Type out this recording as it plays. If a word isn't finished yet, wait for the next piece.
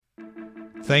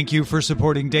Thank you for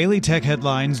supporting Daily Tech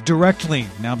Headlines directly.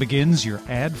 Now begins your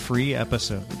ad-free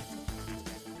episode.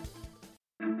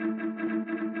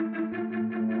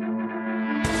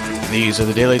 These are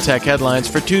the Daily Tech Headlines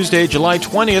for Tuesday, July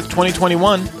 20th,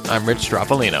 2021. I'm Rich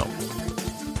Stroffolino.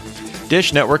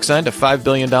 Dish Network signed a $5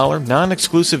 billion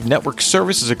non-exclusive network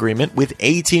services agreement with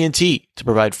AT&T to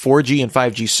provide 4G and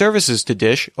 5G services to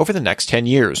Dish over the next 10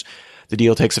 years. The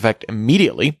deal takes effect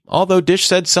immediately, although Dish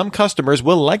said some customers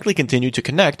will likely continue to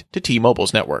connect to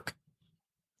T-Mobile's network.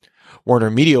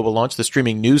 Warner Media will launch the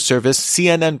streaming news service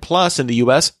CNN Plus in the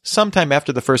U.S. sometime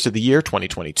after the first of the year,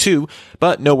 2022,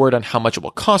 but no word on how much it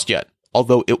will cost yet,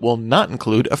 although it will not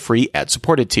include a free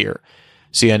ad-supported tier.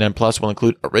 CNN Plus will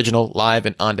include original, live,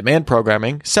 and on-demand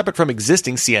programming separate from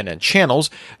existing CNN channels,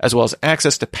 as well as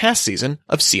access to past season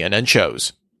of CNN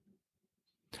shows.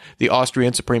 The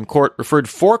Austrian Supreme Court referred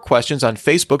 4 questions on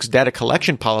Facebook's data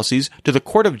collection policies to the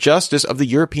Court of Justice of the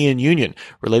European Union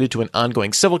related to an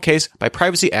ongoing civil case by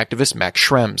privacy activist Max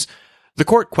Schrems. The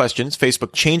court questions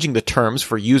Facebook changing the terms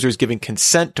for users giving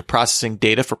consent to processing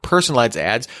data for personalized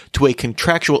ads to a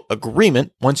contractual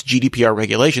agreement once GDPR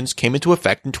regulations came into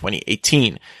effect in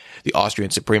 2018. The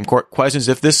Austrian Supreme Court questions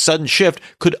if this sudden shift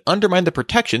could undermine the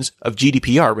protections of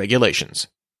GDPR regulations.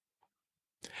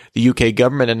 The UK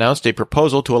government announced a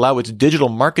proposal to allow its digital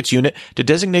markets unit to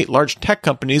designate large tech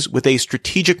companies with a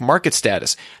strategic market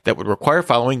status that would require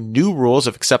following new rules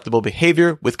of acceptable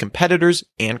behavior with competitors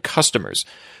and customers.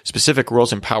 Specific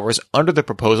rules and powers under the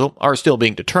proposal are still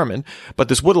being determined, but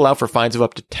this would allow for fines of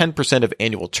up to 10% of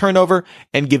annual turnover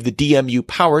and give the DMU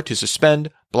power to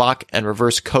suspend, block, and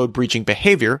reverse code breaching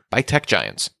behavior by tech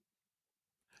giants.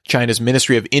 China's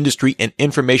Ministry of Industry and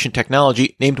Information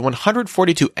Technology named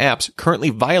 142 apps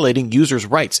currently violating users'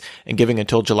 rights and giving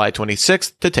until July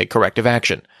 26th to take corrective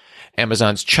action.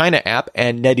 Amazon's China app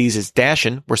and NetEase's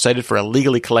Dashin were cited for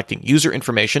illegally collecting user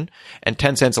information, and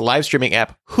Tencent's live streaming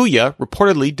app Huya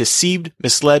reportedly deceived,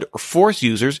 misled, or forced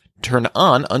users to turn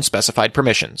on unspecified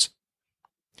permissions.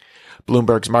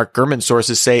 Bloomberg's Mark Gurman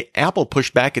sources say Apple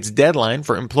pushed back its deadline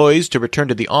for employees to return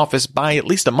to the office by at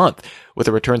least a month, with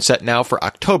a return set now for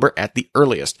October at the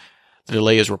earliest. The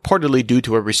delay is reportedly due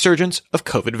to a resurgence of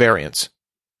COVID variants.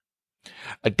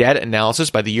 A data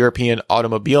analysis by the European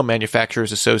Automobile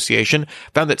Manufacturers Association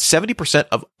found that 70%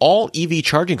 of all EV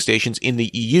charging stations in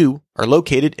the EU are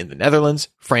located in the Netherlands,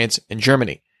 France, and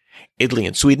Germany. Italy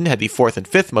and Sweden had the 4th and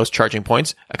 5th most charging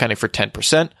points, accounting for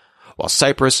 10%, while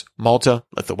Cyprus, Malta,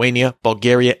 Lithuania,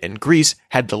 Bulgaria, and Greece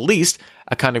had the least,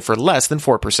 accounting for less than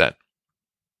 4%.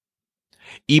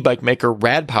 E-bike maker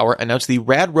RadPower announced the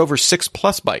Rad Rover 6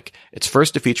 Plus bike, its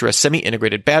first to feature a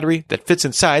semi-integrated battery that fits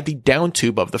inside the down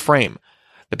tube of the frame.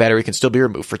 The battery can still be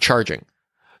removed for charging.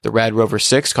 The Rad Rover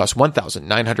 6 costs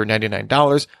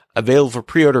 $1,999, available for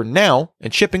pre-order now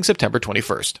and shipping September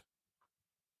 21st.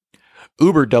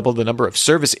 Uber doubled the number of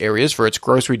service areas for its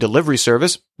grocery delivery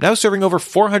service, now serving over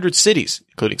 400 cities,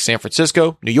 including San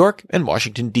Francisco, New York, and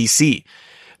Washington, D.C.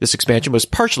 This expansion was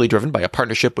partially driven by a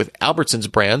partnership with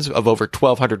Albertsons brands of over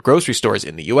 1,200 grocery stores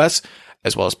in the U.S.,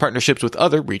 as well as partnerships with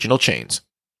other regional chains.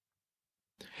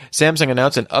 Samsung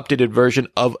announced an updated version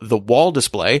of the wall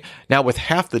display, now with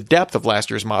half the depth of last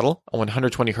year's model, a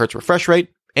 120Hz refresh rate,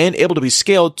 and able to be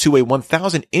scaled to a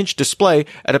 1,000-inch display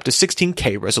at up to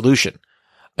 16K resolution.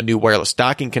 A new wireless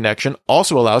docking connection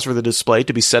also allows for the display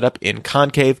to be set up in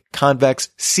concave, convex,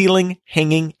 ceiling,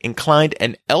 hanging, inclined,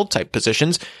 and L-type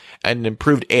positions, and an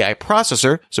improved AI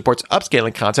processor supports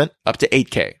upscaling content up to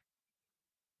 8K.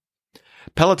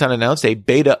 Peloton announced a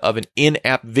beta of an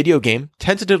in-app video game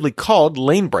tentatively called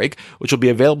Lane Break, which will be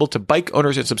available to bike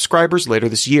owners and subscribers later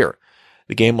this year.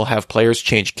 The game will have players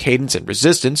change cadence and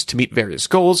resistance to meet various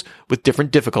goals with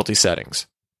different difficulty settings.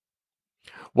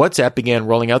 WhatsApp began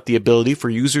rolling out the ability for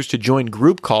users to join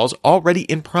group calls already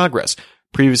in progress.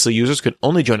 Previously, users could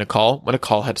only join a call when a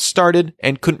call had started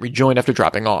and couldn't rejoin after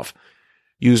dropping off.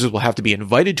 Users will have to be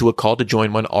invited to a call to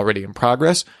join one already in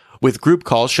progress, with group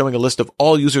calls showing a list of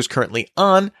all users currently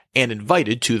on and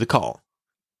invited to the call.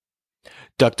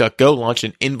 DuckDuckGo launched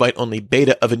an invite-only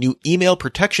beta of a new email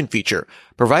protection feature,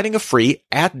 providing a free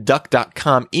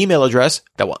 @duck.com email address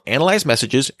that will analyze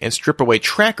messages and strip away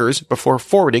trackers before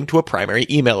forwarding to a primary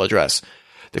email address.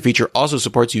 The feature also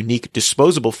supports unique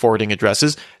disposable forwarding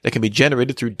addresses that can be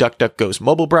generated through DuckDuckGo's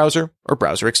mobile browser or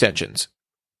browser extensions.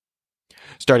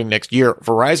 Starting next year,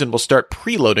 Verizon will start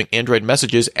preloading Android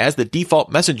messages as the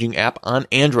default messaging app on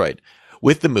Android.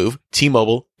 With the move,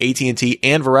 T-Mobile, AT&T,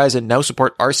 and Verizon now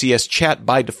support RCS chat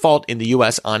by default in the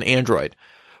US on Android.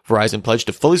 Verizon pledged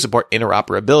to fully support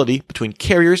interoperability between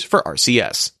carriers for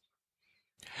RCS.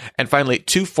 And finally,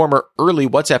 2 former early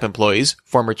WhatsApp employees,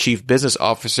 former Chief Business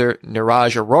Officer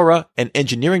Niraj Arora and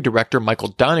Engineering Director Michael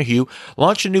Donahue,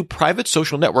 launched a new private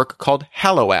social network called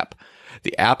Hallo App.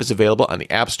 The app is available on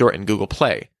the App Store and Google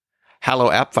Play.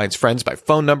 Hallo App finds friends by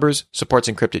phone numbers, supports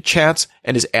encrypted chats,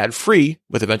 and is ad-free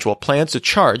with eventual plans to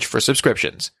charge for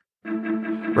subscriptions.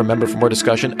 Remember, for more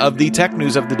discussion of the tech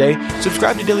news of the day,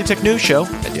 subscribe to Daily Tech News Show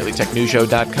at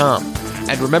dailytechnewsshow.com.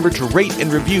 And remember to rate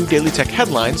and review Daily Tech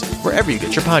Headlines wherever you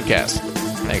get your podcasts.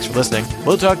 Thanks for listening.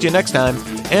 We'll talk to you next time.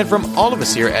 And from all of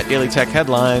us here at Daily Tech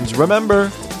Headlines, remember,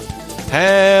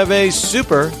 have a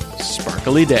super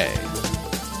sparkly day.